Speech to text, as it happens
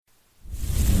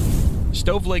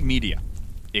Stoveleg Media,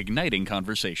 igniting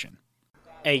conversation.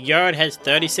 A yard has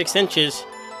 36 inches.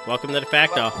 Welcome to the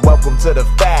Fact Off. Welcome to the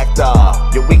Fact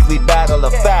Off, your weekly battle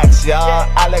of facts, y'all.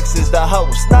 Alex is the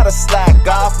host, not a slack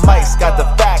off. Mike's got the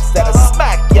facts that'll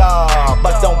smack y'all.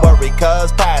 But don't worry,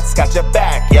 cuz Pat's got your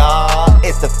back, y'all.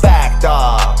 It's the Fact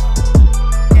Off.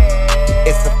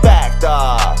 It's the Fact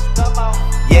Off.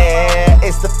 Yeah,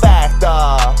 it's the Fact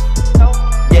Off.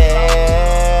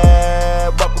 Yeah,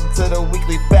 welcome to the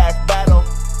weekly fact battle.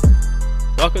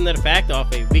 Welcome to the Fact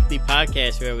Off, a weekly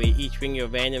podcast where we each bring you a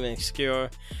random and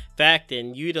obscure fact,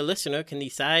 and you, the listener, can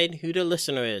decide who the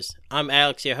listener is. I'm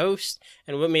Alex, your host,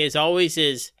 and with me, as always,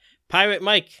 is Pirate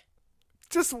Mike.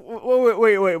 Just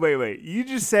wait. You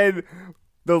just said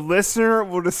the listener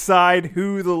will decide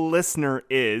who the listener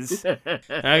is.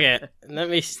 Okay, let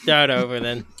me start over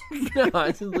then. No,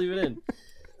 I just leave it in.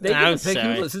 They can pick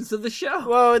who listens to the show.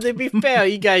 Well, to be fair,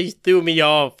 you guys threw me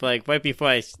off like right before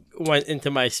I went into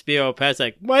my spiel. Pat's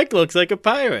like, Mike looks like a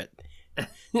pirate. And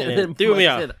then threw me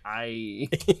off. Yeah,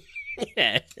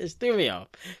 it threw me off.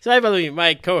 So I believe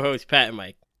my co-host Pat and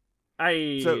Mike.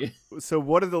 So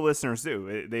what do the listeners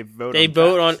do? They vote. They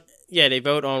vote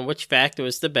on which fact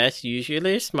was the best.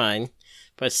 Usually it's mine,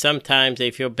 but sometimes they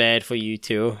feel bad for you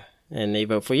too, and they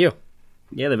vote for you.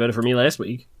 Yeah, they voted for me last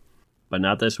week, but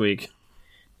not this week.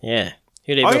 Yeah.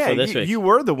 Who they vote for this week? You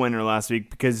were the winner last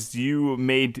week because you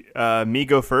made me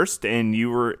go first, and you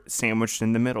were sandwiched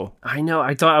in the middle. I know.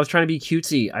 I thought I was trying to be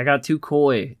cutesy. I got too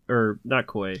coy, or not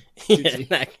coy.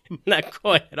 Yeah, not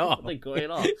coy at all. Not coy at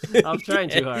all. I was trying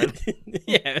too hard.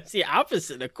 Yeah, it's the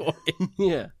opposite of coy.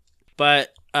 Yeah.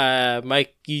 But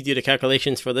Mike, you do the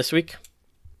calculations for this week.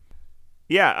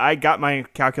 Yeah, I got my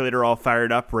calculator all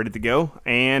fired up, ready to go,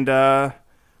 and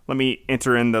let me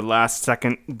enter in the last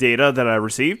second data that I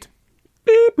received.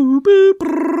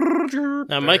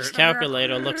 Now, Mike's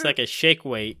calculator looks like a shake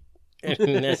weight.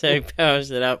 That's how he powers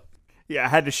it up. Yeah, I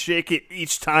had to shake it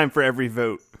each time for every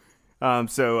vote.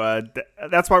 So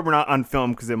that's why we're not on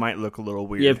film, because it might look a little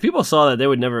weird. Yeah, if people saw that, they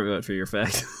would never vote for your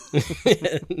fact.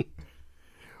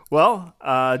 Well,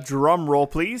 drum roll,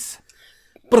 please.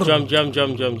 Jump. All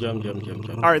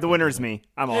right, the winner is me.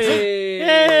 I'm awesome.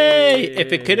 Hey!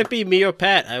 If it couldn't be me or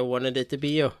Pat, I wanted it to be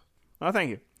you. Oh, thank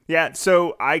you. Yeah,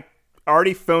 so I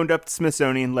already phoned up to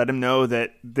Smithsonian, let them know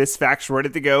that this fact's ready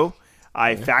to go.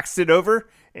 I faxed it over,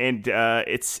 and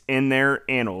it's in their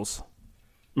annals.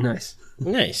 Nice.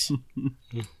 So,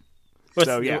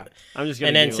 yeah. I'm just gonna.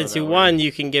 And then since you won,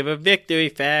 you can give a victory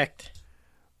fact.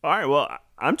 All right, well,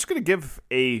 I'm just going to give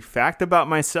a fact about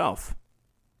myself.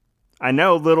 I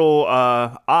know, a little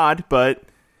odd, but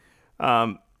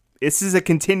this is a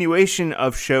continuation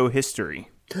of show history.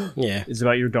 Yeah. It's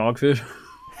about your dog food?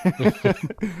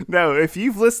 No, if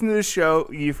you've listened to the show,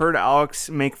 you've heard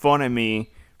Alex make fun of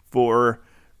me for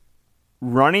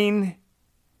running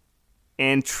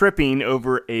and tripping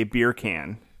over a beer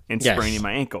can and spraining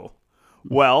my ankle.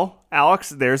 Well, Alex,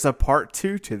 there's a part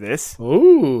 2 to this.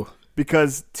 Ooh.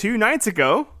 Because 2 nights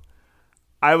ago,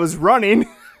 I was running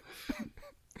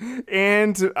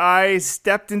and I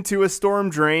stepped into a storm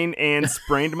drain and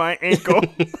sprained my ankle.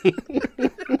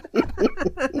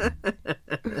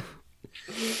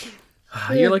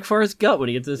 You're like Forrest Gump when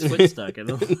he gets his foot stuck in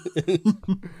him.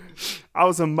 I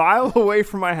was a mile away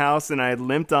from my house and I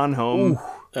limped on home.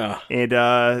 And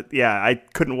I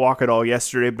couldn't walk at all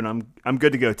yesterday, but I'm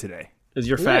good to go today. Is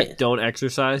your fact don't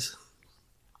exercise?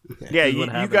 Yeah, you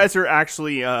guys are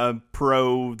actually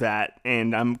pro that,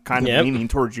 and I'm kind of leaning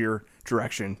towards your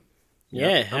direction.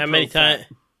 Yeah, how many times?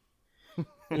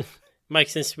 Mike,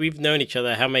 since we've known each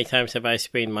other, how many times have I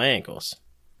sprained my ankles?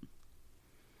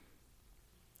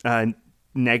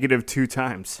 -2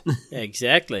 times.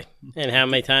 Exactly. And how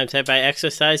many times have I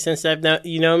exercised since I've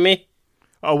known me?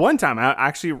 One time, I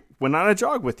actually went on a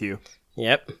jog with you.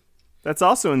 Yep. That's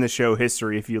also in the show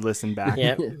history if you listen back.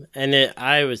 Yep. And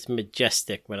I was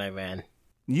majestic when I ran.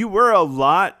 You were a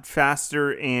lot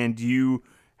faster, and you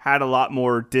had a lot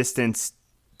more distance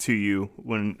to you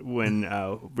when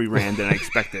we ran than I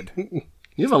expected.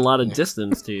 You have a lot of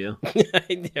distance to you.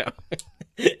 I know.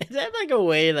 Is that like a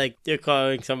way like you're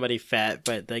calling somebody fat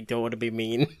but like don't want to be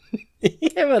mean?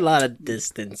 You have a lot of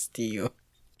distance to you.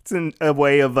 It's a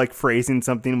way of like phrasing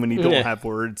something when you don't have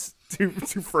words to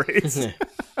phrase.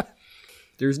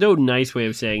 There's no nice way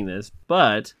of saying this,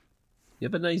 but you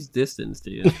have a nice distance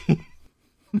to you.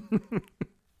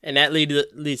 And that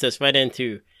leads us right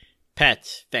into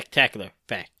Pat's Factacular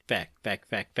Fact.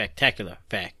 Factacular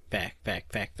Fact.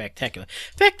 Factacular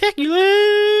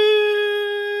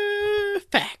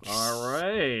Facts. All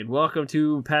right. Welcome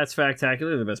to Pat's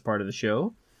Factacular, the best part of the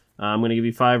show. I'm going to give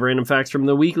you 5 random facts from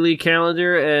the weekly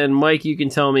calendar, and Mike, you can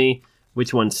tell me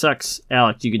which one sucks.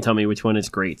 Alex, you can tell me which one is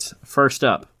great. First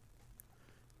up,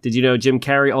 did you know Jim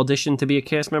Carrey auditioned to be a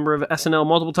cast member of SNL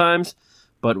multiple times,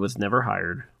 but was never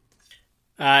hired?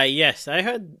 Yes, I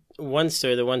heard one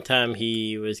story. The one time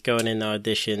he was going in the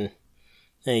audition,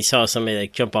 and he saw somebody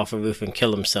like jump off a roof and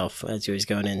kill himself as he was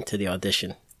going into the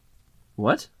audition.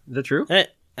 What? Is that true?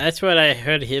 That's what I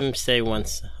heard him say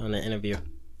once on an interview.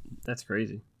 That's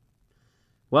crazy.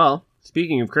 Well,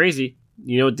 speaking of crazy,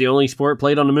 you know what the only sport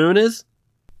played on the moon is?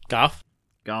 Golf.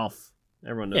 Golf.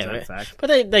 Everyone knows that right. fact. But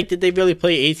did they really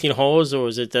play 18 holes, or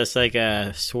was it just like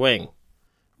a swing?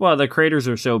 Well, the craters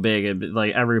are so big,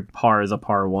 like every par is a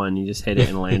par 1. You just hit it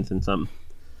and it lands in something.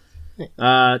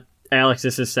 Alex,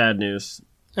 this is sad news.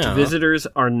 Oh. Visitors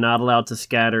are not allowed to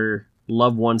scatter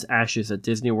loved ones' ashes at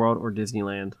Disney World or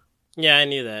Disneyland. Yeah, I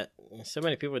knew that. So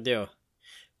many people do.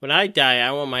 When I die,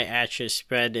 I want my ashes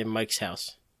spread in Mike's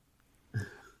house.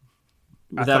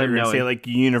 I thought you were going to say like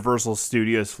Universal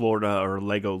Studios Florida or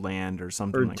Legoland or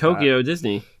something or like Tokyo that.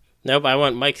 Disney. Nope, I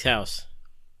want Mike's house.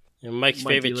 And Mike's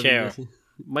favorite chair.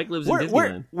 Mike lives in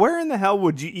Disneyland. Where in the hell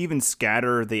would you even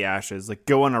scatter the ashes? Like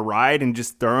go on a ride and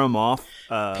just throw them off?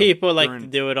 People like to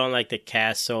do it on like the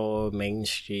Castle, Main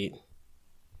Street.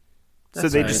 So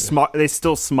they just they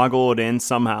still smuggle it in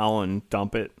somehow and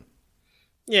dump it?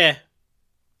 Yeah,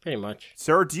 pretty much.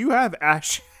 Sir, do you have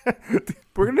ash?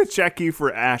 We're going to check you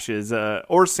for ashes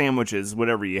or sandwiches,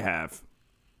 whatever you have.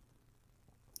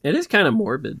 It is kind of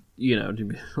morbid, you know. To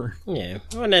be yeah,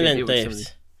 well, and then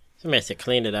somebody has to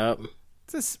clean it up.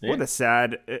 What a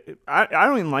sad... I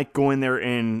don't even like going there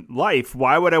in life.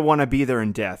 Why would I want to be there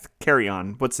in death? Carry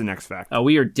on. What's the next fact?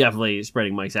 We are definitely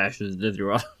spreading Mike's ashes at Disney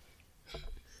World.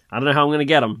 I don't know how I'm going to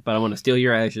get them, but I want to steal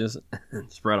your ashes and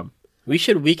spread them. We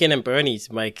should Weekend at Bernie's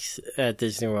Mike's at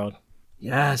Disney World.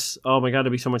 Yes. Oh my God,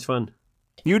 it'd be so much fun.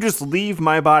 You just leave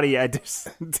my body at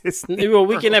Disney Well,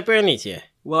 Weekend at Bernie's, yeah.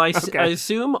 Well, I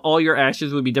assume all your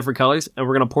ashes would be different colors, and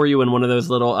we're going to pour you in one of those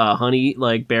little honey,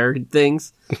 like, bear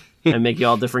things and make you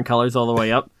all different colors all the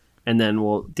way up, and then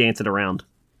we'll dance it around.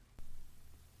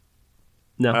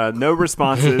 No. No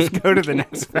responses. Go to the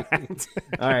next fact.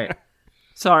 All right.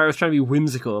 Sorry, I was trying to be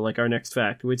whimsical, like our next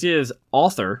fact, which is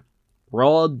author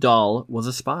Roald Dahl was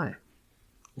a spy.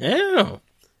 Yeah.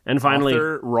 And finally...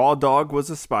 Author Raw Dog was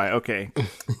a spy. Okay.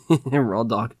 Raw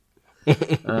Dog.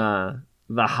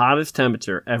 The hottest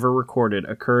temperature ever recorded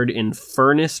occurred in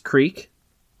Furnace Creek,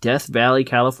 Death Valley,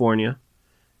 California,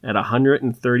 at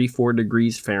 134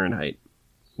 degrees Fahrenheit.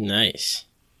 Nice.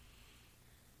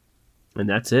 And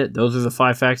that's it. Those are the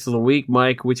 5 facts of the week.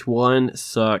 Mike, which one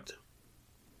sucked?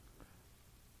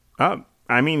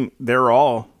 I mean, they're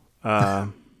all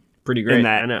pretty great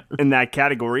in that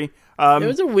category. It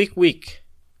was a weak week.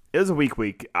 It was a weak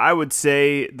week. I would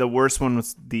say the worst one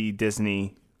was the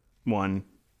Disney one.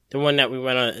 The one that we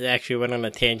actually went on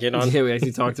a tangent on. Yeah, we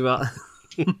actually talked about.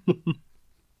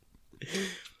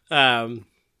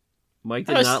 Mike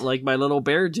did not like my little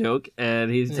bear joke, and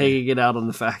he's taking it out on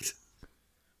the fact.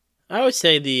 I would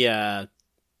say the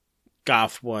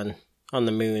golf one on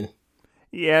the moon.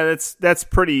 Yeah, that's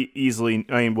pretty easily,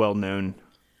 well known.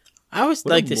 I would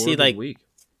like to see like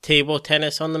table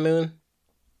tennis on the moon.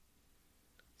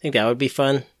 I think that would be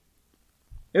fun.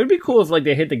 It would be cool if like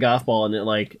they hit the golf ball and it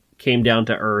like came down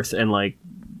to earth and like,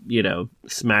 you know,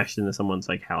 smashed into someone's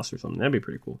like house or something. That'd be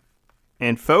pretty cool.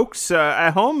 And folks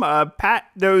at home, Pat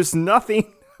knows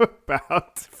nothing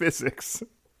about physics.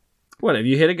 What, if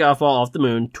you hit a golf ball off the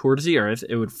moon towards the earth,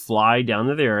 it would fly down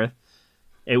to the earth,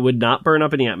 it would not burn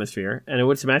up in the atmosphere, and it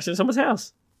would smash into someone's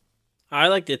house. I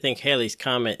like to think Halley's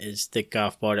Comet is the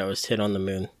golf ball that was hit on the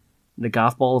moon. The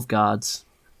golf ball of gods.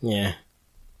 Yeah.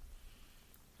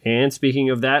 And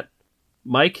speaking of that,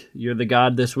 Mike, you're the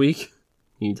god this week.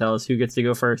 Can you tell us who gets to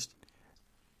go first?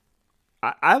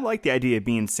 I like the idea of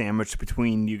being sandwiched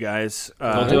between you guys.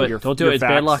 Don't do it. Don't do it. It's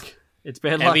bad luck. It's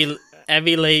bad luck.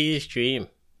 Every lady's dream.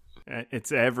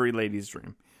 It's every lady's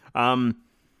dream.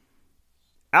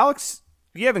 Alex,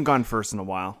 you haven't gone first in a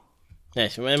while.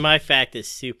 Yes, and my fact is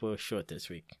super short this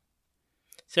week.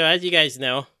 So as you guys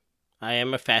know, I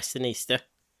am a fashionista.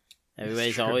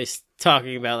 Everybody's always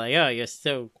talking about like, oh, you're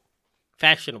so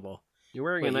fashionable. You're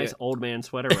wearing a nice old man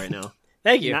sweater right now.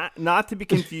 Thank you. Not to be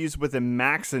confused with a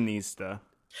Maxinista.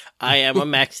 I am a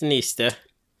Maxinista.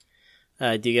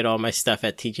 I do get all my stuff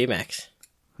at TJ Maxx.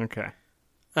 Okay.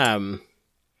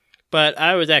 But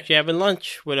I was actually having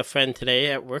lunch with a friend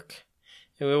today at work,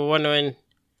 and we were wondering,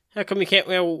 how come you can't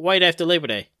wear white after Labor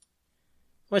Day?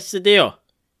 What's the deal?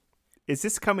 Is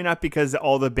this coming up because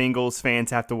all the Bengals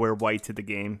fans have to wear white to the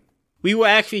game? We were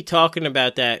actually talking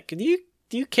about that. Do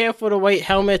you care for the white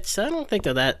helmets? I don't think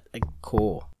they're that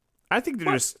cool. I think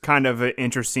they're just kind of an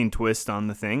interesting twist on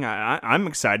the thing. I'm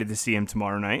excited to see him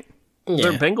tomorrow night. Yeah.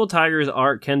 Their Bengal tigers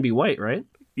can be white, right?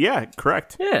 Yeah,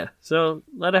 correct. Yeah, so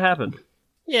let it happen.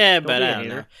 Yeah, Don't but be a I don't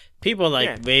hater. know. People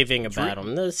raving about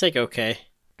them. It's like, okay.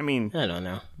 I mean, I don't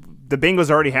know. the Bengals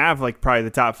already have like probably the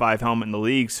top 5 helmet in the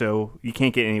league, so you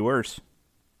can't get any worse.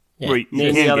 Yeah. Well, you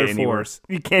Name can't the get other any 4. worse.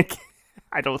 You can't.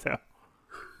 I don't know.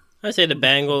 I say the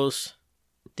Bengals,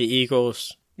 the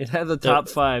Eagles. It had the top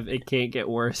 5. It can't get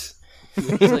worse.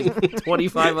 There's like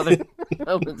 25 other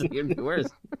helmets that can be worse.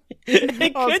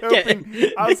 It I was could get, hoping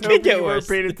it could get you were worse.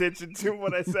 paying attention to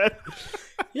what I said.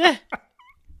 Yeah.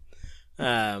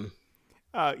 Yeah,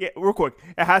 real quick.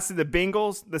 It has to the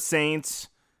Bengals, the Saints,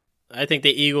 I think the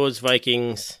Eagles,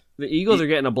 Vikings. The Eagles are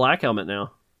getting a black helmet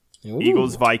now. Ooh.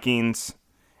 Eagles, Vikings,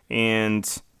 and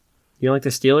You don't like the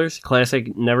Steelers?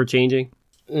 Classic, never changing.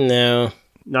 No.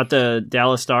 Not the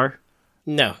Dallas Star.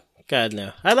 No. God,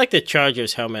 no. I like the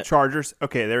Chargers helmet. Chargers.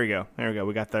 Okay, there we go.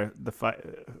 We got the Man,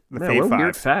 Fave what a 5.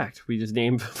 weird fact. We just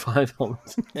named 5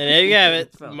 helmets. And there you have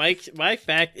it. My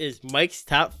fact is Mike's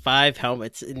top 5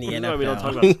 helmets in the That's NFL. why we don't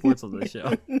talk about sports on this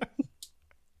show.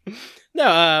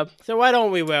 No, so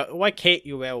why can't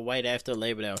you wear white after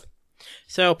Labor Day?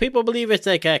 So people believe it's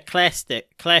like a classic,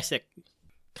 Classist?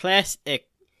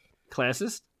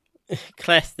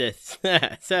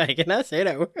 sorry, I cannot say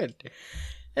that word.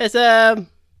 It's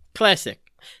classic,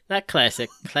 not classic,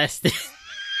 classic,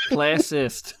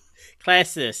 Classist.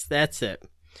 classist. That's it.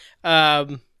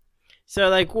 So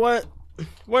like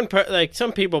like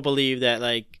some people believe that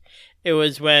like it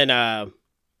was when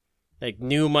like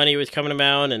new money was coming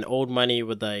around and old money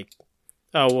would like,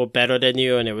 oh, we're better than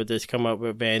you, and it would just come up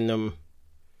with random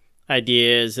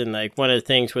ideas. And like one of the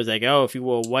things was like, oh, if you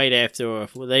wore white after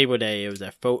Labor Day, it was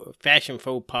a fashion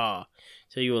faux pas,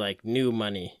 so you were like new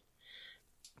money.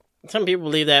 Some people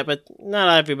believe that, but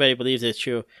not everybody believes it's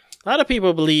true. A lot of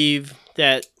people believe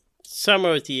that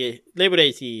summer is Labor Day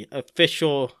is the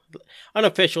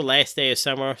unofficial last day of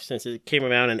summer since it came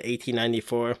around in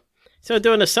 1894. So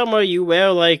during the summer, you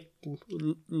wear like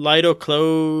lighter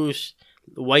clothes,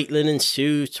 white linen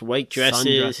suits, white dresses.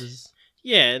 Sundresses.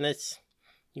 Yeah, and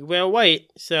you wear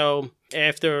white. So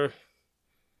after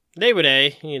Labor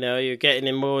Day, you're getting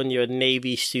in more in your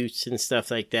navy suits and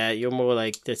stuff like that. You're more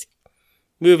like just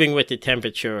moving with the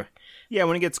temperature. Yeah,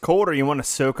 when it gets colder, you want to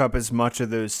soak up as much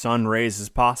of those sun rays as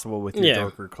possible with your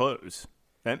darker clothes.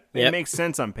 It makes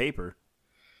sense on paper.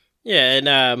 Yeah,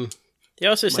 and they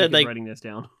also said like writing this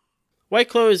down. white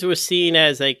clothes were seen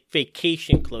as like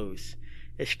vacation clothes,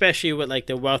 especially with like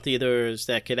the wealthiers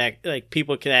that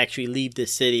people could actually leave the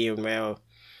city and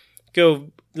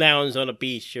go lounge on the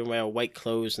beach and wear white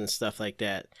clothes and stuff like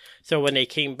that. So when they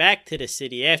came back to the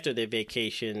city after their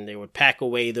vacation, they would pack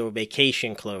away their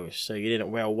vacation clothes, so you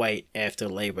didn't wear white after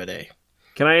Labor Day.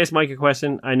 Can I ask Mike a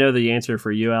question? I know the answer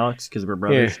for you, Alex, because we're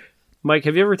brothers. Yeah. Mike,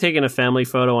 have you ever taken a family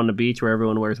photo on the beach where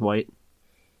everyone wears white?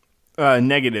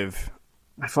 Negative.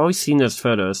 I've always seen those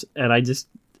photos, and I just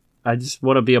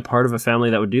want to be a part of a family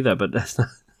that would do that, but that's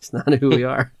not who we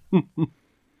are.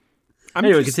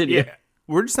 Anyway, continue. Yeah,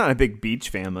 we're just not a big beach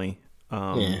family. We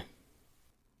All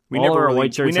never our really,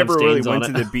 white shirts we never have really stains on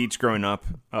went to it. the beach growing up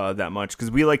that much because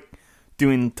we like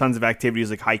doing tons of activities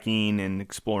like hiking and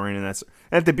exploring, and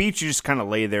at the beach you just kind of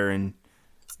lay there and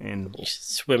You should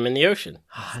swim in the ocean.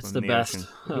 That's swim the in the best. ocean.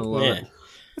 I love Yeah. it.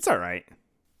 it's all right.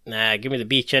 Nah, give me the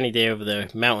beach any day over the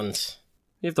mountains.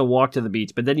 You have to walk to the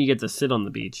beach, but then you get to sit on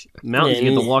the beach. Mountains, you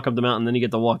get to walk up the mountain, then you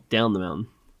get to walk down the mountain.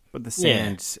 But the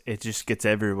sand, it just gets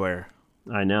everywhere.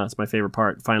 I know, it's my favorite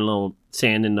part. Find a little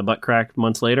sand in the butt crack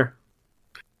months later.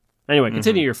 Anyway,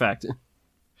 continue your fact.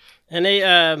 And they,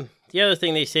 the other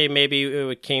thing they say maybe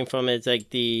it came from is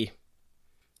like the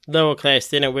lower class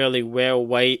didn't really wear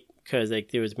white because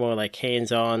like there was more like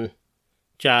hands-on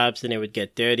jobs and it would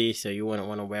get dirty, so you wouldn't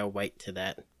want to wear white to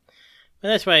that. But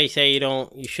that's why you say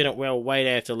you shouldn't wear white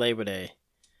after Labor Day.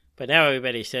 But now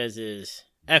everybody says is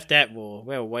F that rule,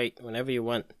 wear white whenever you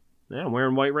want. Yeah, I'm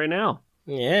wearing white right now.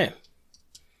 Yeah.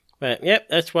 But yep,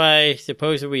 that's why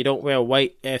supposedly we don't wear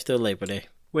white after Labor Day.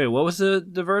 Wait, what was the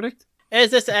verdict?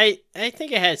 It's just, I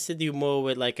think it has to do more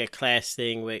with like a class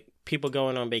thing with people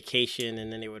going on vacation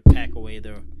and then they would pack away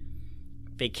their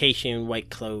vacation white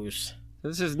clothes.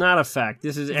 This is not a fact.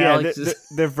 This is Yeah, Alex's.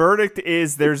 the verdict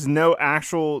is there's no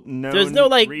actual known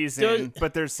reason,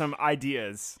 but there's some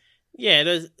ideas. Yeah,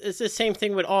 it's the same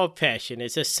thing with all fashion.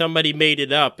 It's just somebody made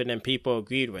it up and then people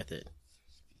agreed with it.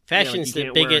 Fashion's you the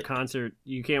can't wear a biggest. concert.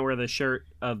 You can't wear the shirt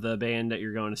of the band that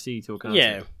you're going to see to a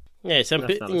concert. Yeah. Some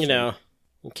That's not a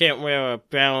you can't wear a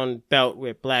brown belt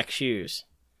with black shoes.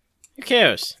 Who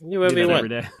cares? Do whatever Do you that want.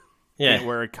 every day. Yeah. Can't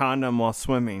wear a condom while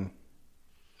swimming.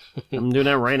 I'm doing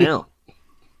that right now.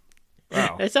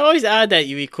 Wow. It's always odd that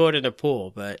you record in a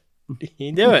pool, but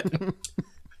you do it.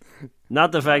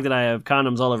 Not the fact that I have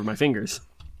condoms all over my fingers.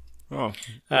 Oh,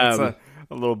 that's a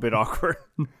little bit awkward.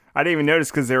 I didn't even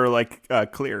notice because they were like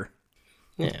clear.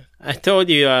 Yeah, I told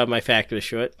you my fact was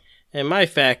short, and my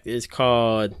fact is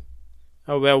called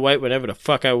 "I wear white whenever the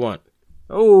fuck I want."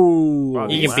 Oh, Wow,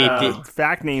 You can beat the-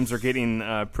 fact names are getting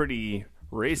pretty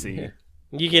racy.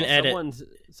 You can edit.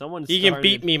 Someone You can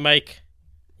beat me, Mike.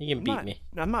 You can beat me.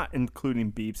 I'm not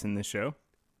including beeps in this show.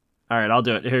 All right, I'll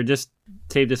do it. Here, just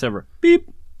tape this over. Beep.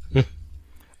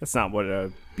 That's not what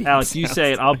a beep Alex, you sounds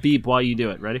say it. like. I'll beep while you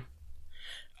do it. Ready?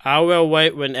 I wear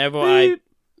white whenever I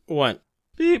want.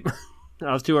 Beep.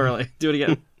 That was too early. Do it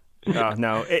again. Oh,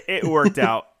 no, it worked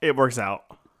out. It works out.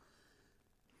 All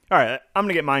right, I'm going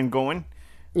to get mine going.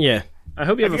 Yeah. I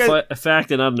hope you have a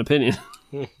fact and not an opinion.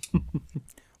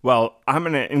 Well, I'm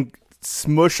going to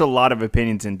smush a lot of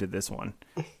opinions into this one.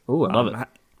 Ooh, I love it.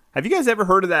 Have you guys ever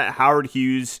heard of that Howard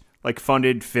Hughes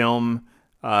funded film?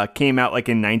 Came out like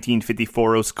in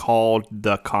 1954. It was called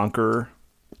The Conqueror.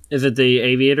 Is it the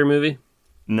Aviator movie?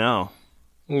 No.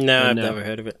 No, I've no. never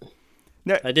heard of it.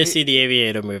 No, I did see the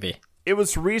Aviator movie. It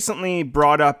was recently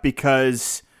brought up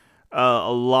because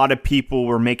a lot of people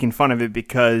were making fun of it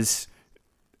because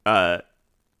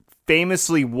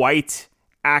famously white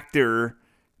actor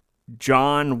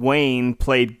John Wayne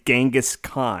played Genghis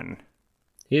Khan.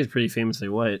 He is pretty famously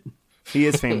white. He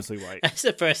is famously white. That's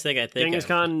the first thing I think Genghis of.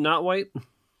 Khan, not white?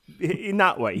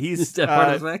 Not white. He's Is that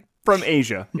part of the fact? from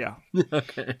Asia. Yeah.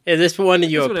 Okay. Is this one of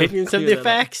your Just wanna opinions of clear the that up.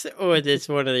 facts, or is this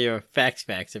one of your facts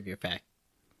of your fact?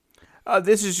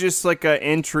 This is just like an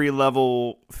entry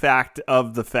level fact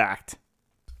of the fact.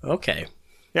 Okay.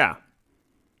 Yeah.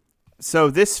 So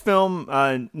this film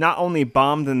not only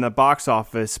bombed in the box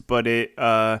office, but it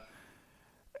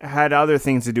had other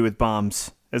things to do with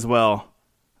bombs as well.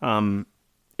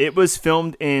 It was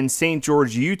filmed in St.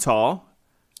 George, Utah,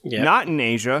 Yeah. not in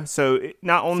Asia. So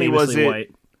not only was Famously it,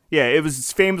 white. yeah, it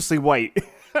was famously white.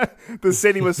 The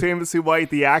city was famously white.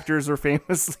 The actors were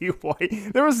famously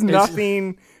white. There was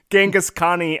nothing Genghis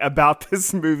Khan-y about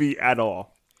this movie at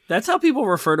all. That's how people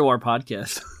refer to our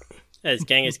podcast. As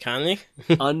Genghis Khan.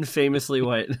 Unfamously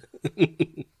white.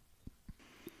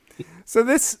 So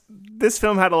this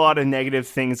film had a lot of negative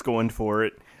things going for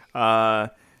it,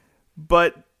 but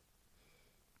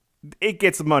it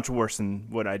gets much worse than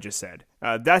what I just said.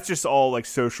 That's just all like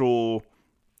social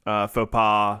faux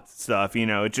pas stuff, you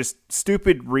know. It's just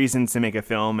stupid reasons to make a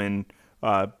film and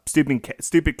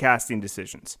stupid casting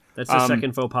decisions. That's the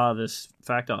second faux pas of this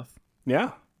fact off.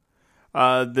 Yeah.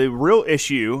 The real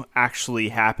issue actually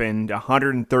happened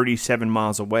 137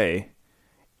 miles away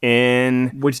in,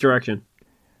 Which direction?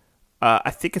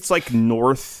 I think it's like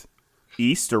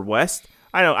northeast or west.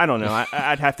 I don't know.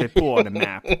 I'd have to pull out a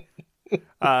map.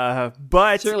 But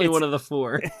Certainly it's- one of the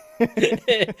four.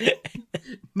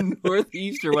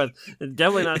 Northeast or west?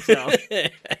 Definitely not south.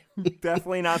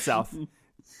 definitely not south.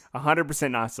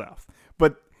 100% not south.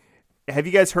 But have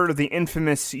you guys heard of the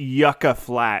infamous Yucca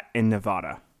Flat in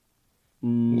Nevada?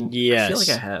 Yes. I feel like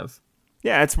I have.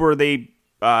 Yeah, it's where they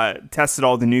tested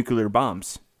all the nuclear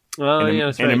bombs Oh, yeah,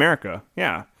 that's in right. America.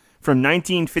 Yeah. From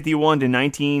 1951 to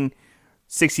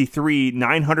 1963,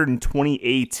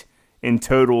 928 in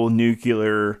total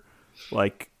nuclear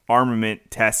armament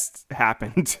tests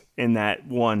happened in that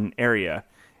one area.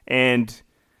 And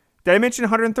did I mention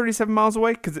 137 miles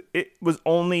away? Because it was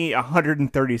only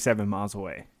 137 miles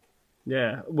away.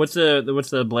 Yeah. What's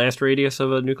the blast radius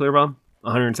of a nuclear bomb?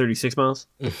 136 miles?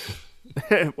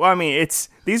 Well, I mean,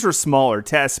 these were smaller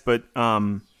tests, but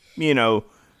you know,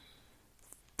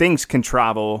 things can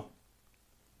travel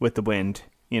with the wind.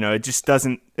 You know, it just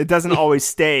doesn't always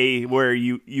stay where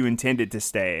you intend it to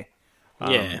stay.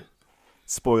 Yeah.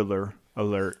 Spoiler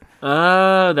alert.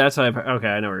 That's how okay,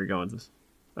 I know where you're going with this.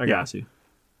 I got you.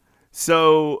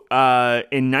 So,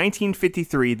 in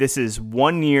 1953, this is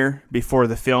 1 year before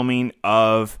the filming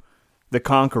of The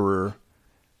Conqueror,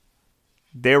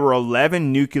 there were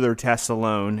 11 nuclear tests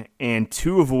alone, and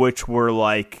 2 of which were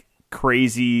like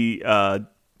crazy.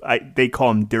 They call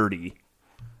them dirty,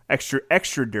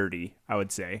 extra dirty. I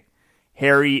would say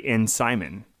Harry and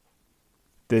Simon,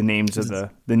 the names of the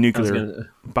nuclear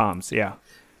bombs. Yeah,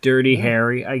 Dirty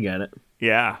Harry, I get it.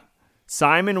 yeah.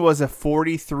 Simon was a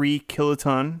 43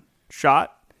 kiloton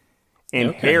shot,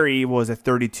 and Okay. Harry was a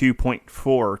 32.4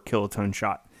 kiloton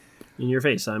shot. In your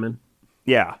face, Simon.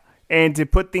 Yeah. And to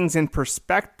put things in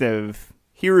perspective,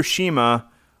 Hiroshima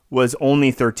was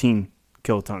only 13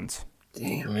 kilotons.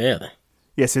 Really?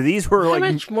 Yeah, so these were How like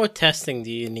much more testing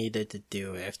do you need to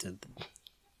do after?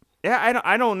 Yeah,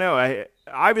 I don't know.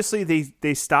 Obviously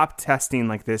they stopped testing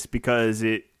like this because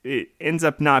it ends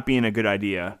up not being a good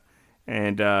idea,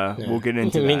 and we'll get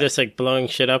into. You mean that. just like blowing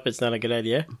shit up? It's not a good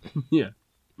idea.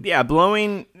 Yeah,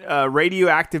 blowing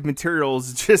radioactive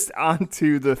materials just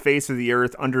onto the face of the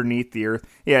Earth, underneath the Earth.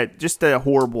 Yeah, just a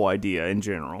horrible idea in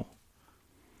general.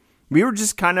 We were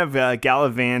just kind of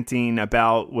gallivanting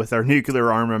about with our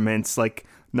nuclear armaments, like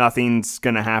nothing's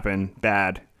gonna happen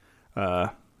bad. I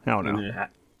don't know.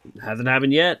 It hasn't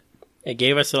happened yet. It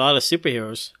gave us a lot of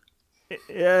superheroes.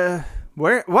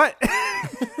 Where? What?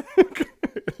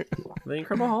 The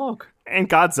Incredible Hulk. And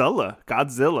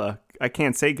Godzilla. I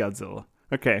can't say Godzilla.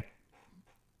 Okay.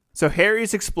 So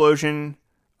Harry's explosion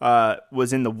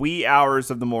was in the wee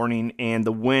hours of the morning, and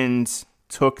the winds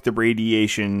took the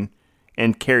radiation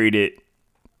and carried it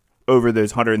over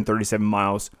those 137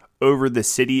 miles over the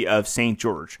city of St.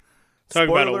 George. Talk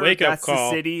about a wake-up that's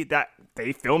call. The city that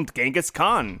they filmed Genghis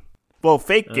Khan. Well,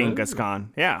 fake Genghis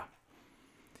Khan. Yeah.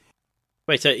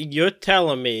 Wait, so you're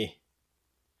telling me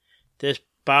this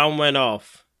bomb went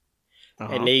off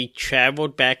and they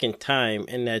traveled back in time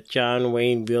and that John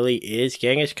Wayne really is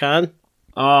Genghis Khan?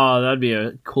 Oh, that'd be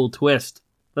a cool twist.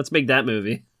 Let's make that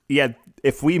movie. Yeah,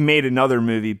 if we made another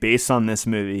movie based on this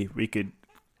movie, we could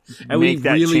and make we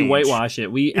that really change. whitewash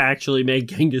it. We actually make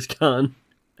Genghis Khan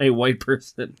a white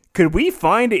person. Could we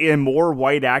find a more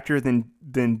white actor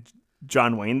than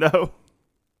John Wayne, though?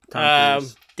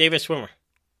 David Schwimmer.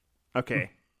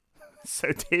 Okay.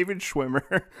 So David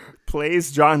Schwimmer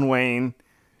plays John Wayne,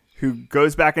 who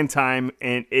goes back in time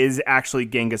and is actually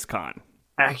Genghis Khan.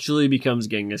 Actually becomes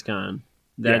Genghis Khan.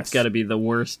 That's Yes. got to be the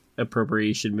worst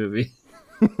appropriation movie.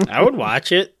 I would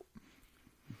watch it.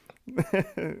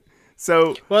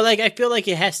 So, Well, like I feel like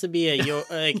it has to be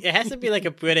like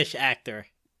a British actor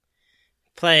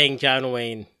playing John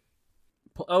Wayne.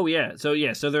 Oh, yeah.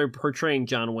 So they're portraying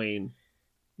John Wayne.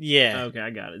 Yeah. Okay, I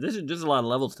got it. There's a lot of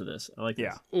levels to this. I like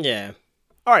this. yeah. Yeah.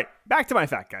 All right, back to my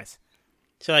fact, guys.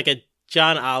 So like a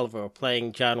John Oliver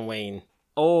playing John Wayne.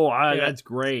 Oh, Yeah. that's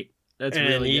great. That's and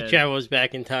really he good. travels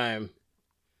back in time.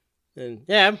 And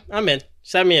yeah, I'm in.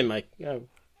 Send me in, Mike. Oh.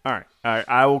 All right.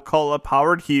 I will call up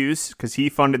Howard Hughes because he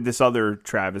funded this other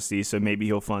travesty, so maybe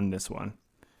he'll fund this one.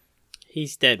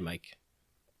 He's dead, Mike.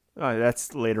 Oh,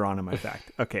 that's later on in my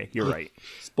fact. Okay, you're right.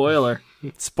 Spoiler.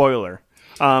 Spoiler.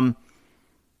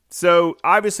 So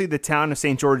obviously the town of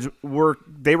St. George were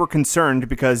concerned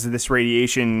because this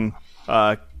radiation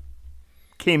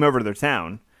came over to their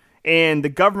town, and the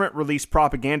government released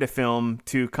propaganda film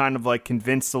to kind of like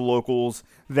convince the locals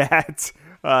that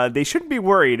they shouldn't be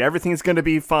worried. Everything's going to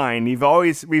be fine.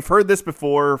 We've heard this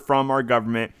before from our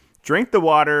government. Drink the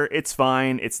water. It's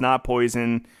fine. It's not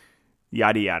poison.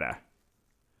 Yada yada.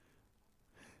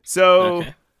 So,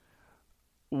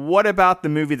 What about the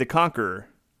movie The Conqueror?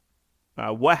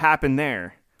 What happened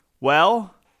there?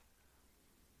 Well,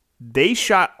 they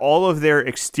shot all of their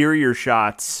exterior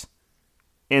shots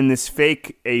in this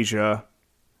fake Asia,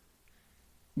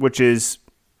 which is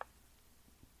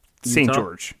St. Utah?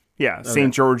 George. Yeah,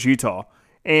 St. George, Utah.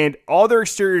 And all their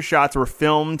exterior shots were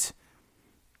filmed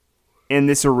in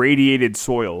this irradiated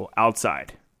soil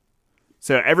outside.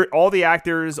 So all the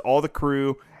actors, all the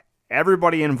crew,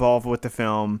 everybody involved with the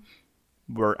film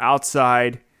were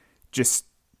outside just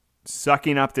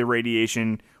sucking up the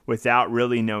radiation without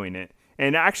really knowing it.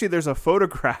 And actually there's a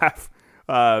photograph,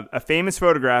 a famous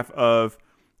photograph of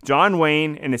John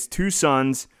Wayne and his two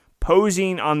sons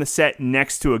posing on the set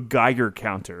next to a Geiger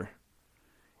counter.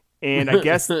 And I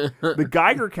guess the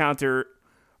Geiger counter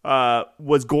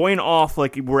was going off,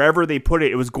 like wherever they put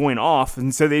it, it was going off.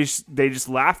 And so they just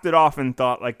laughed it off and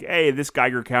thought like, hey, this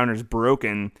Geiger counter's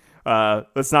broken.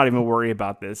 Let's not even worry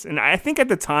about this. And I think at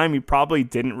the time, you probably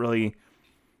didn't really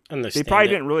Understand they probably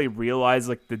it. didn't really realize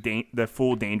like the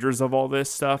full dangers of all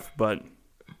this stuff, but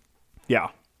yeah.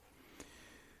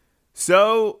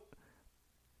 So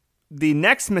the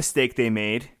next mistake they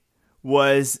made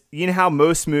was, you know how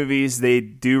most movies they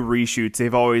do reshoots.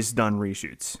 They've always done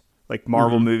reshoots, like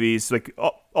Marvel movies, like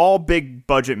all big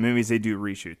budget movies. They do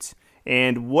reshoots.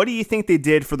 And what do you think they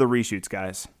did for the reshoots,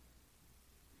 guys?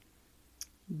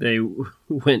 They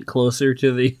went closer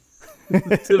to the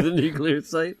to the nuclear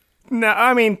site. No,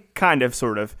 I mean, kind of,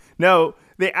 sort of. No,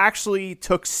 they actually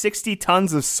took 60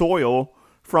 tons of soil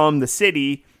from the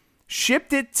city,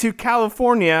 shipped it to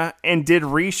California, and did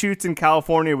reshoots in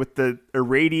California with the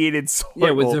irradiated soil.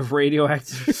 Yeah, with the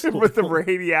radioactive soil. with the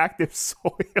radioactive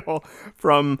soil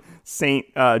from St.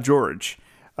 George.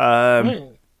 Yeah.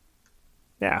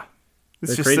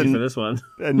 It's They're just crazy for this one.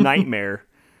 a nightmare.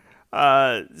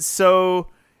 So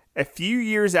A few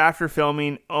years after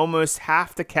filming, almost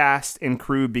half the cast and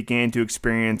crew began to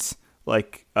experience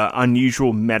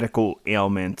unusual medical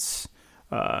ailments.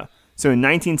 So in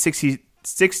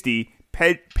 1960,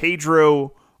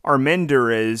 Pedro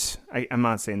Armendariz, I'm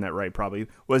not saying that right probably,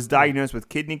 was diagnosed with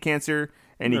kidney cancer,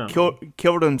 and he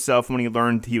killed himself when he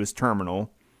learned he was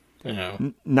terminal.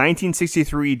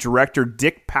 1963, director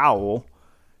Dick Powell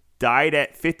died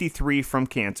at 53 from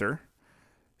cancer.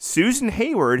 Susan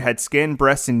Hayward had skin,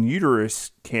 breast, and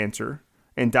uterus cancer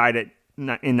and died in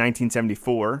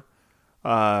 1974.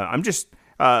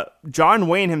 John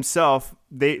Wayne himself,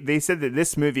 they said that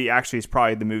this movie actually is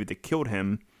probably the movie that killed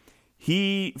him.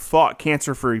 He fought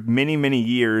cancer for many, many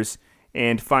years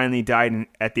and finally died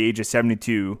at the age of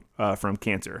 72 from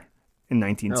cancer in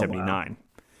 1979. Oh, wow.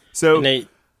 So, and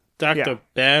Dr.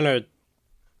 Banner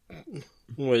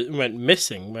went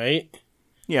missing, right?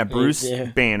 Yeah, Bruce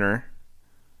Banner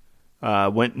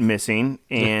went missing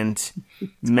and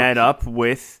met up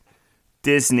with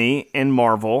Disney and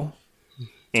Marvel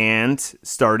and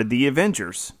started the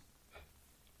Avengers.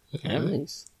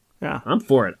 Nice. Yeah, I'm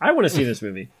for it. I want to see this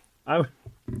movie. That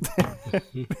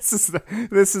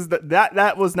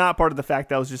was not part of the fact.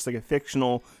 That was just like a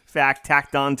fictional fact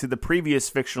tacked on to the previous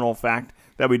fictional fact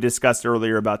that we discussed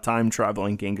earlier about time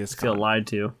traveling Genghis Khan. Feel lied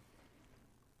to.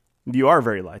 You are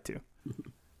very lied to.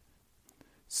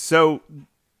 So,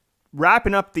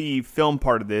 wrapping up the film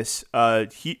part of this,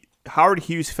 Howard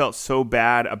Hughes felt so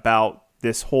bad about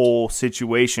this whole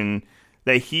situation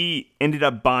that he ended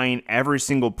up buying every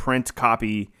single print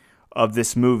copy of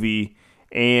this movie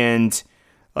and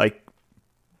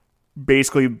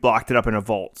basically blocked it up in a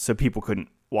vault so people couldn't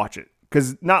watch it.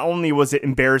 Because not only was it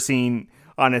embarrassing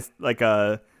on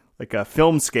a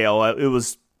film scale, it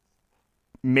was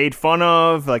made fun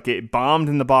of, it bombed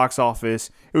in the box office.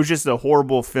 It was just a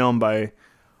horrible film by,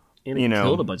 and it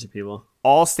killed a bunch of people.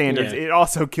 All standards. Yeah. It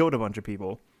also killed a bunch of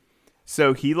people.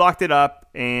 So he locked it up,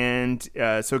 and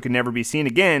so it could never be seen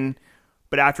again.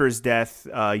 But after his death,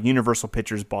 Universal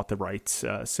Pictures bought the rights,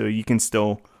 so you can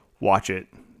still watch it.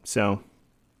 So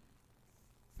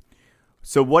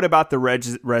what about the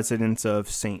residents of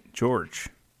St. George?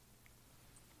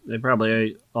 They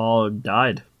probably all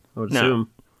died, I would assume.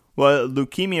 Well,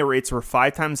 leukemia rates were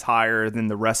 5 times higher than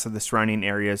the rest of the surrounding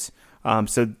areas,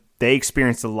 so they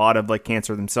experienced a lot of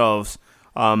cancer themselves.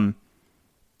 And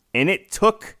it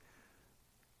took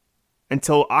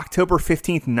until October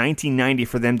 15th, 1990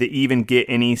 for them to even get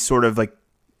any sort of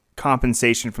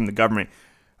compensation from the government.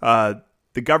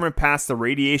 The government passed the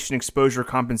Radiation Exposure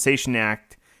Compensation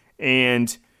Act,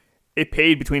 and it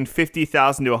paid between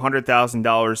 $50,000 to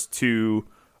 $100,000 to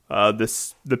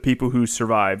the people who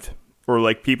survived,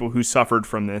 or people who suffered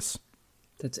from this.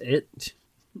 That's it?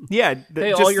 Yeah.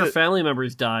 Hey, all your family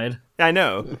members died. I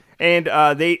know. And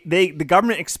the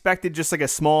government expected just a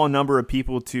small number of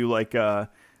people to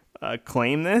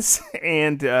claim this,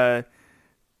 and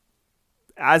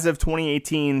as of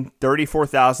 2018,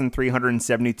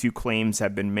 34,372 claims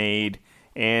have been made,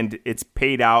 and it's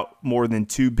paid out more than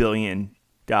 $2 billion.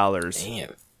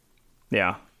 Damn.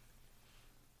 Yeah.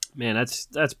 Man,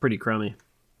 that's pretty crummy.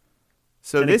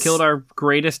 So it killed our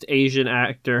greatest Asian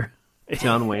actor,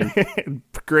 John Wayne.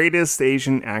 Greatest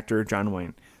Asian actor, John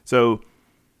Wayne. So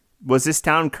was this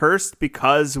town cursed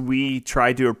because we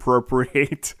tried to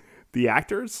appropriate the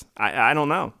actors? I don't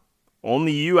know.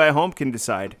 Only you at home can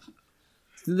decide.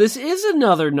 This is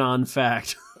another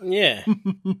non-fact. Yeah.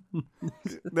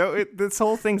 No, this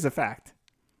whole thing's a fact.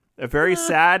 A very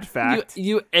sad fact.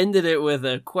 You ended it with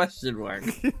a question mark.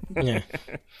 Yeah.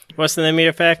 What's the name of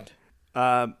your fact?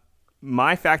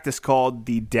 My fact is called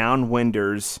the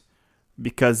Downwinders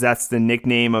because that's the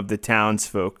nickname of the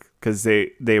townsfolk because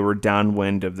they were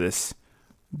downwind of this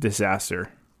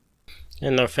disaster.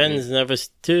 And our friends never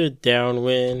stood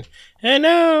downwind. I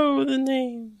know the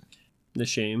name. The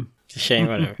shame. The shame,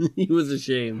 whatever. He was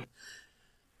ashamed.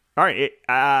 All right,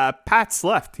 Pat's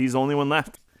left. He's the only one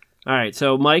left. All right,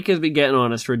 so Mike has been getting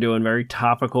on us for doing very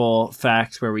topical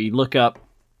facts where we look up,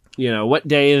 what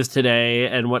day is today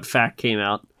and what fact came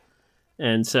out.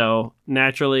 And so,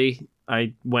 naturally,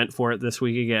 I went for it this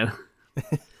week again.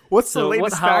 What's the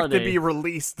latest fact to be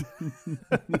released?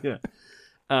 Yeah.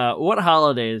 What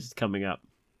holiday is coming up?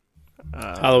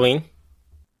 Halloween.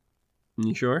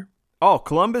 You sure? Oh,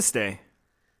 Columbus Day.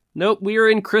 Nope, we are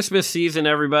in Christmas season,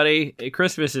 everybody.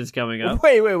 Christmas is coming up.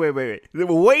 Wait.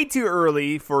 Way too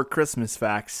early for Christmas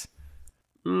facts.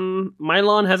 My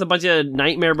lawn has a bunch of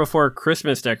Nightmare Before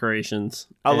Christmas decorations.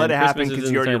 I'll let it happen because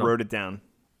you already wrote it down.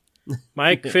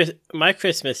 My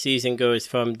Christmas season goes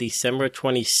from December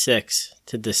 26th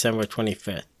to December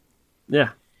 25th.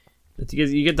 Yeah.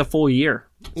 You get the full year.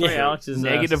 Sorry, Alex is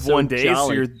negative so 1 day. jolly.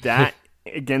 So you're that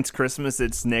against Christmas.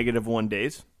 It's negative 1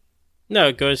 days. No,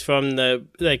 it goes from so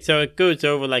it goes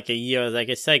over like a year. Like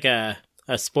it's like a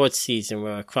sports season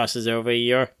where it crosses over a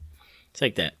year. It's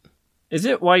like that. Is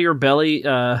it why your belly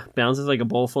bounces like a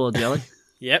bowl full of jelly?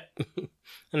 Yep.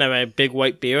 And I have a big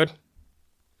white beard.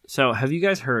 So, have you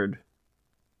guys heard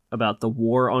about the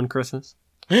war on Christmas?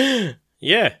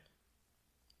 Yeah.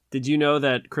 Did you know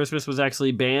that Christmas was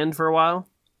actually banned for a while?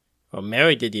 Well,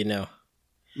 Mary, did you know?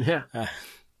 Yeah.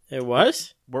 It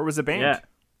was? Where was it banned?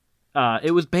 Yeah.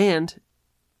 It was banned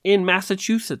in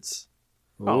Massachusetts.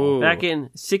 Oh. Back in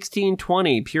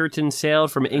 1620, Puritans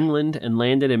sailed from England and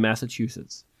landed in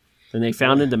Massachusetts. Then they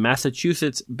founded the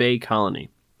Massachusetts Bay Colony.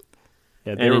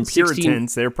 Yeah, they were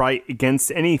Puritans. They're probably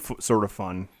against any sort of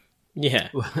fun. Yeah.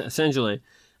 Essentially.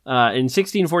 In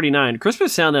 1649,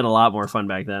 Christmas sounded a lot more fun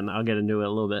back then. I'll get into it a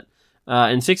little bit.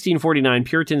 In 1649,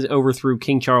 Puritans overthrew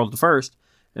King Charles I,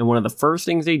 and one of the first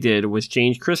things they did was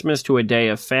change Christmas to a day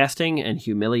of fasting and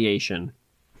humiliation.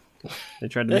 They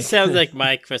tried to That sounds like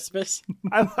my Christmas.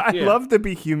 I love to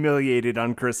be humiliated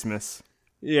on Christmas.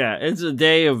 Yeah, it's a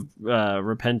day of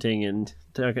repenting and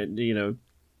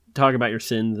talk about your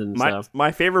sins and stuff.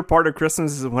 My favorite part of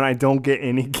Christmas is when I don't get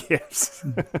any gifts.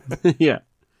 Yeah.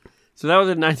 So that was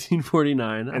in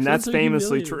 1949. And that's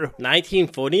famously true.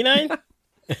 1949? That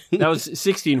was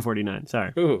 1649,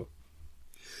 sorry. Ooh.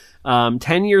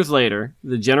 10 years later,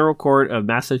 the General Court of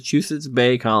Massachusetts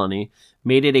Bay Colony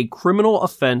made it a criminal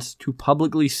offense to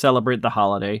publicly celebrate the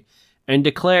holiday and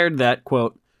declared that,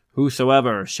 quote,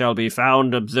 "Whosoever shall be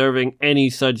found observing any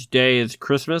such day as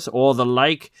Christmas or the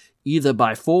like, either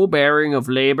by forbearing of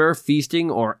labor,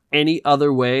 feasting, or any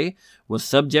other way, was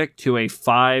subject to a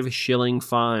 5-shilling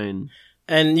fine."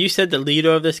 And you said the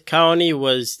leader of this colony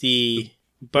was the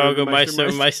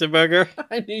Burgermeister Burger?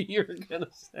 I knew you were going to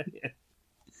say it.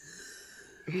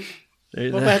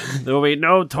 Well, there will be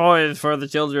no toys for the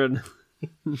children.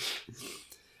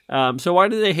 So why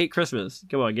do they hate Christmas?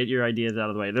 Come on, get your ideas out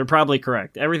of the way. They're probably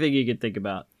correct. Everything you can think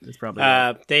about is probably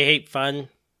right. They hate fun.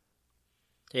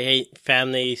 They hate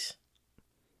families.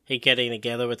 Hate getting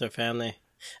together with their family.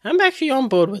 I'm actually on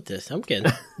board with this. I'm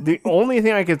kidding. The only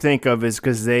thing I could think of is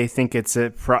because they think it's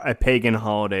a pagan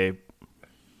holiday.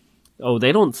 Oh,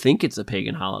 they don't think it's a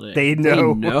pagan holiday. They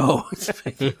know. They know it's a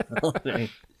pagan holiday.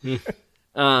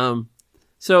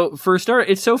 So for a start,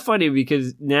 it's so funny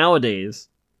because nowadays,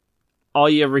 all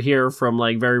you ever hear from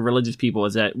like very religious people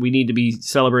is that we need to be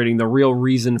celebrating the real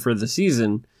reason for the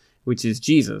season, which is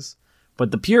Jesus. But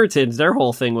the Puritans, their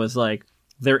whole thing was like,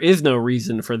 there is no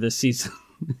reason for this season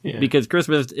because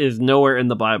Christmas is nowhere in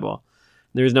the Bible.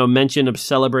 There's no mention of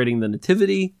celebrating the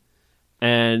nativity,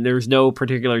 and there's no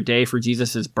particular day for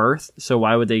Jesus' birth. So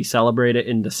why would they celebrate it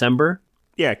in December?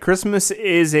 Yeah, Christmas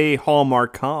is a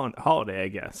Hallmark holiday, I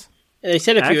guess. And they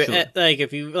said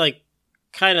if you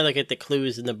kind of look at the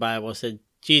clues in the Bible, it said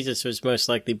Jesus was most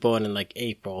likely born in like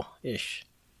April-ish.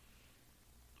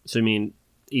 So you mean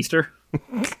Easter?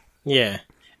 Yeah.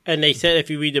 And they said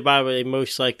if you read the Bible, they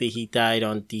most likely he died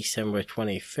on December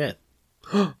 25th.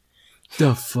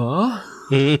 The fuck?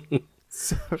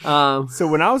 So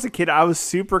when I was a kid, I was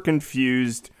super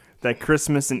confused that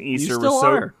Christmas and Easter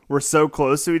were so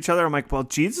close to each other. I'm like, well,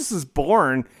 Jesus was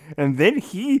born, and then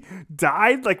he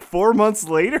died like 4 months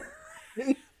later.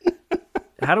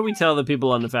 How do we tell the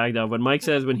people on the fact of when Mike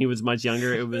says when he was much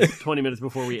younger, it was 20 minutes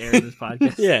before we aired this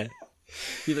podcast? Yeah.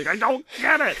 He's like, I don't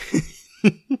get it.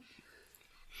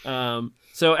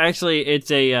 So actually, it's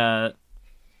a,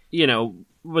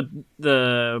 what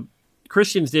the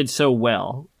Christians did so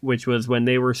well, which was when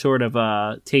they were sort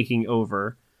of taking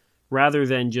over, rather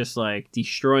than just like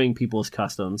destroying people's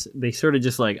customs, they sort of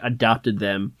just like adopted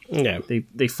them. Yeah.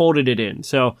 They folded it in.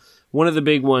 So one of the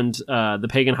big ones, the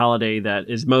pagan holiday that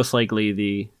is most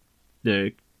likely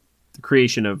the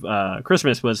creation of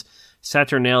Christmas was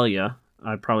Saturnalia.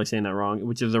 I'm probably saying that wrong,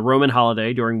 which is a Roman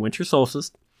holiday during winter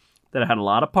solstice that had a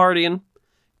lot of partying,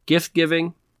 gift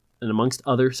giving, and amongst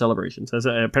other celebrations.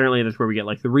 Apparently that's where we get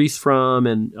like the wreaths from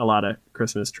and a lot of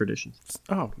Christmas traditions.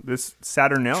 Oh, this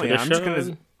Saturnalia. I'm just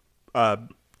going to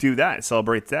do that,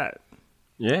 celebrate that.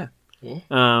 Yeah.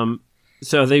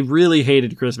 So they really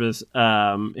hated Christmas.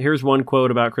 Here's one quote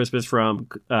about Christmas from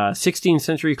 16th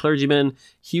century clergyman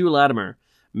Hugh Latimer.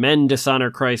 "Men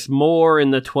dishonor Christ more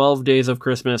in the 12 days of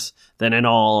Christmas than in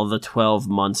all the 12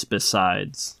 months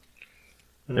besides."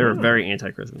 They were very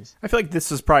anti-Christmas. I feel like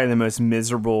this is probably the most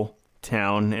miserable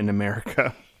town in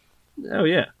America. Oh,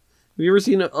 yeah. Have you ever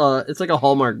seen it's like a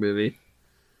Hallmark movie.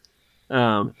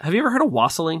 Have you ever heard of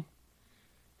wassailing?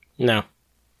 No.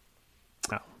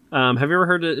 Have you ever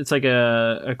heard it? It's like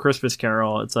a Christmas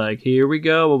carol. It's like, here we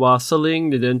go, a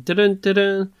wassailing.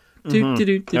 Okay,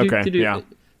 yeah.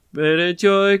 May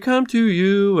joy come to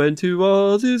you and to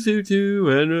all to do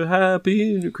and a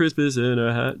happy Christmas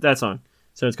and that song.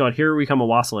 So it's called Here We Come a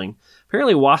Wassailing.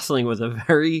 Apparently wassailing was a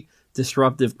very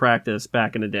disruptive practice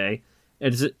back in the day.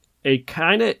 It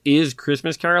kind of is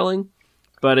Christmas caroling,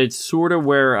 but it's sort of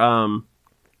where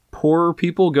poorer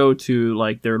people go to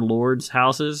like their lords'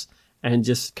 houses and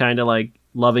just kind of like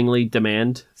lovingly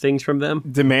demand things from them.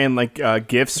 Demand like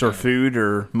gifts or food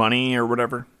or money or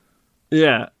whatever.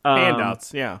 Yeah.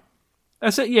 Handouts, yeah.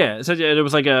 So it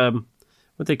was like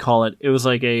what they call it. It was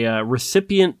like a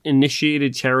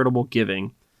recipient-initiated charitable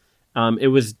giving. It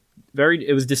was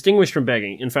distinguished from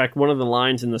begging. In fact, one of the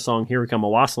lines in the song "Here We Come a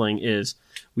Wassailing" is,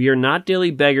 "We are not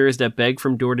daily beggars that beg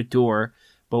from door to door,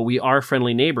 but we are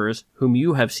friendly neighbors whom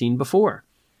you have seen before."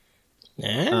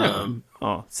 Yeah.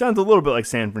 Sounds a little bit like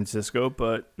San Francisco,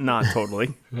 but not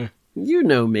totally. You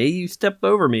know me. You step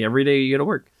over me every day you go to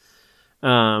work.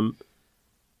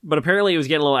 But apparently it was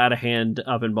getting a little out of hand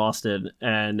up in Boston,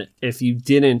 and if you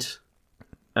didn't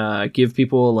give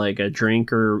people like a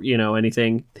drink or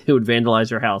anything, they would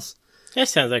vandalize your house. That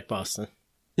sounds like Boston.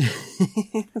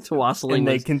 That's wassailing. And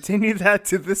they continue that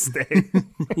to this day.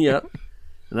 Yep.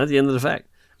 And that's the end of the fact.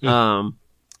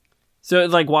 So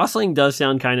like wassailing does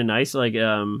sound kind of nice. Like,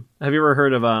 have you ever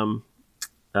heard of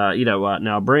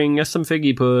now bring us some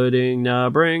figgy pudding. Now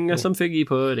bring us some figgy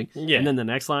pudding. Yeah. And then the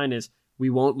next line is, we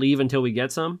won't leave until we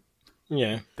get some.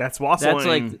 Yeah. That's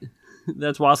wassailing.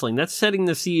 That's wassailing. That's setting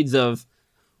the seeds of,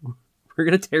 we're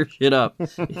going to tear shit up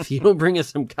if you don't bring us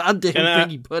some goddamn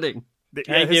figgy pudding.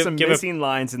 There's some missing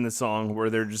lines in the song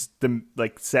where they're just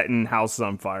like setting houses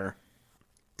on fire.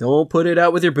 Don't put it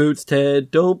out with your boots, Ted.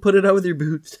 Don't put it out with your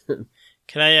boots.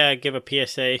 Can I give a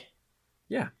PSA?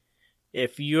 Yeah.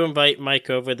 If you invite Mike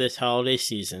over this holiday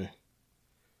season,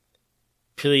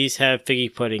 please have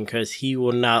figgy pudding, because he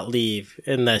will not leave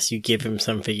unless you give him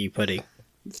some figgy pudding.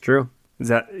 It's true. Is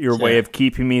that your way of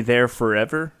keeping me there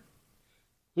forever?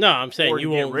 No, I'm saying Or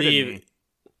you won't leave.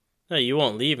 No, you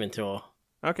won't leave until...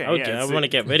 Okay, I want to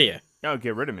get rid of you. Oh,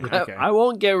 get rid of me. Okay. I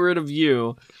won't get rid of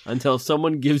you until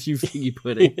someone gives you figgy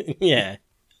pudding. Yeah.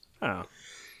 Oh.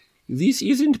 This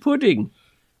isn't pudding.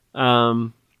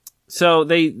 So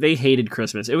they hated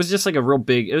Christmas. It was just like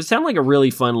it sounded like a really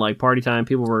fun like party time.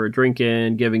 People were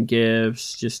drinking, giving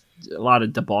gifts, just a lot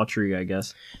of debauchery, I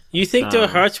guess. You think their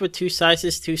hearts were 2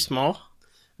 sizes too small?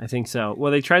 I think so.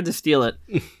 Well, they tried to steal it,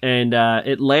 and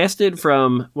it lasted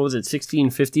from,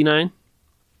 1659?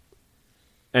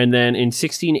 And then in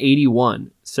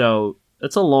 1681. So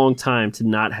that's a long time to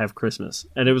not have Christmas.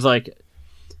 And it was like,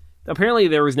 apparently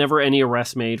there was never any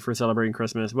arrests made for celebrating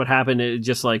Christmas. What happened, it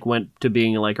just like went to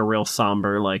being like a real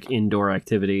somber, like indoor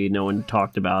activity. No one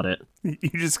talked about it. You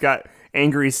just got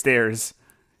angry stares.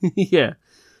 Yeah.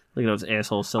 Look at those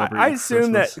assholes celebrating I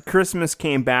assume Christmas. that Christmas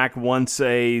came back once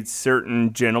a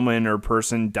certain gentleman or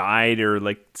person died, or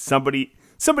like somebody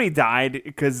died,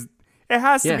 because it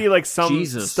has to be like some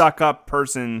stuck-up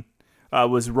person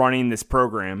was running this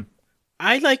program.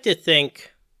 I like to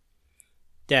think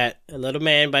that a little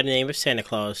man by the name of Santa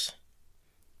Claus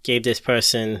gave this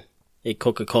person a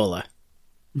Coca-Cola.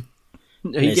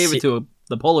 He gave it to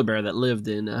the polar bear that lived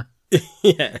in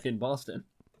in Boston.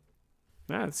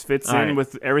 That fits in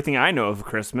with everything I know of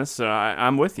Christmas, so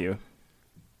I'm with you.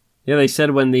 Yeah, they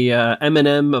said when the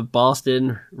M&M of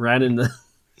Boston ran into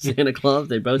Santa Claus,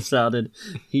 they both shouted,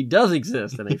 "He does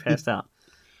exist," and they passed out.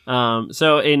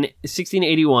 So in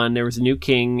 1681, there was a new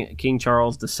king, King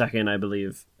Charles II, I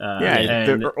believe.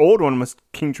 The old one was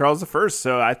King Charles I,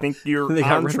 so I think you're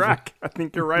on track. I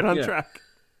think you're right on track.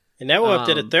 And now we're up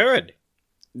to the third.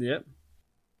 Yep.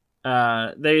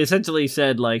 They essentially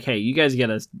said, like, hey, you guys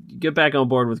get back on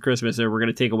board with Christmas, or we're going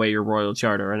to take away your royal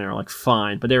charter. And they were like,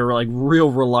 fine. But they were like real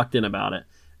reluctant about it.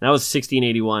 And that was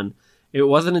 1681. It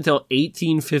wasn't until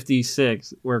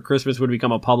 1856 where Christmas would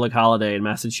become a public holiday in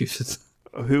Massachusetts.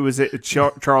 Who was it?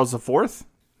 Charles IV?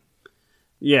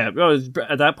 Yeah,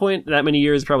 at that point, that many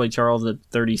years, probably Charles the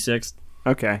 36th.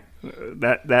 Okay,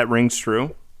 that rings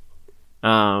true.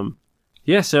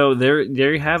 Yeah, so there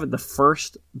you have it, the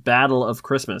first battle of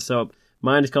Christmas. So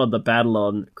mine is called the Battle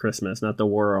on Christmas, not the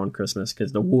War on Christmas,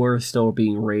 because the war is still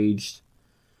being raged.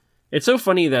 It's so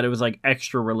funny that it was like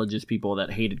extra religious people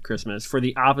that hated Christmas for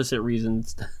the opposite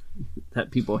reasons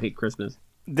that people hate Christmas.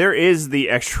 There is the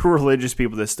extra religious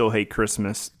people that still hate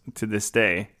Christmas to this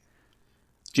day.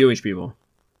 Jewish people.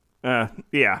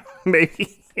 Yeah,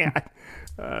 maybe. Yeah.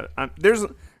 There's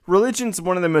religion's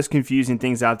one of the most confusing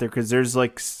things out there, because there's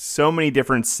like so many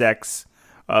different sects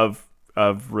of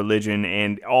of religion,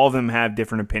 and all of them have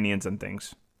different opinions on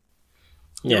things.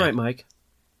 You're right, Mike.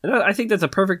 And I think that's a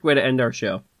perfect way to end our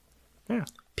show. Yeah.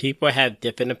 People have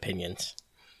different opinions.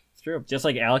 It's true. Just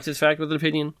like Alex's fact with an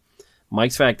opinion,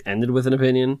 Mike's fact ended with an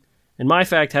opinion, and my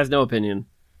fact has no opinion.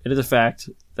 It is a fact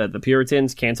that the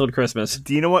Puritans canceled Christmas.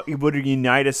 Do you know what would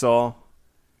unite us all?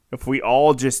 If we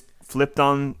all just flipped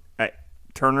on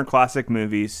Turner Classic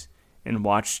Movies and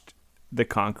watched The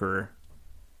Conqueror.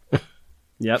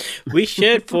 Yep. We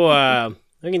should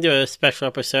we can do a special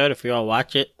episode if we all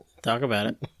watch it, talk about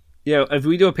it. Yeah, if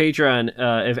we do a Patreon,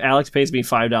 if Alex pays me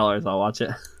 $5, I'll watch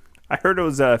it. I heard it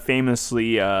was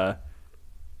famously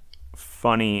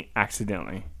funny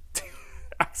accidentally.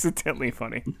 Accidentally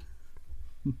funny.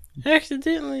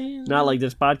 Accidentally. Not like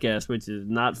this podcast, which is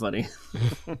not funny.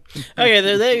 Okay,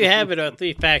 there you have it. Our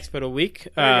 3 facts for the week.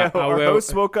 Our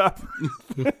host woke up.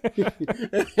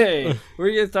 Hey, what are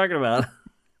you guys talking about?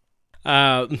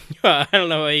 I don't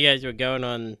know where you guys were going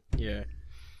on here.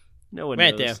 No one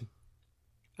right knows. There.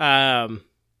 Yeah,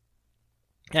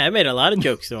 I made a lot of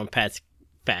jokes on Pat's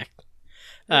fact.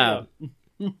 I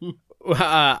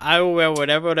will wear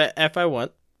whatever the F I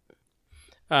want.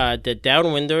 The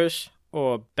downwinders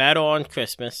or battle on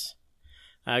Christmas.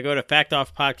 Go to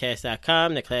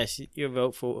factoffpodcast.com to cast your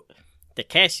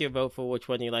vote for which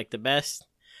one you like the best.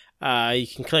 You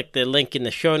can click the link in the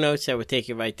show notes that will take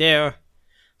you right there.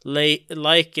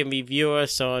 Like and review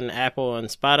us on Apple and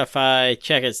Spotify.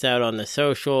 Check us out on the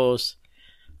socials.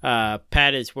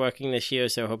 Pat is working this year,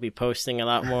 so he'll be posting a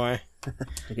lot more.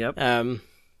 Yep. And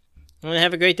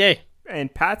have a great day.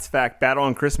 And Pat's fact, Battle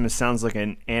on Christmas sounds like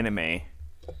an anime.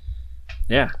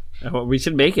 Yeah. We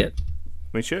should make it.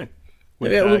 We should.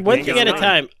 One thing at a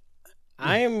time.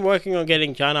 I am working on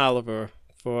getting John Oliver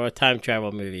for a time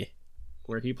travel movie.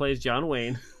 Where he plays John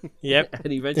Wayne. Yep.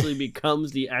 And eventually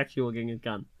becomes the actual Genghis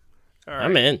Khan. All right.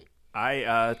 I'm in.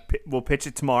 I will pitch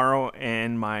it tomorrow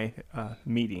in my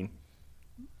meeting.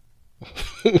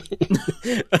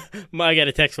 I got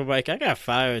a text from Mike. I got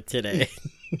fired today.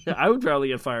 I would probably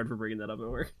get fired for bringing that up at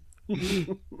work.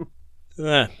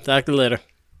 Talk to you later.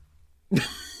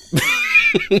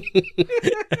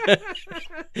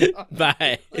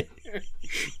 Bye.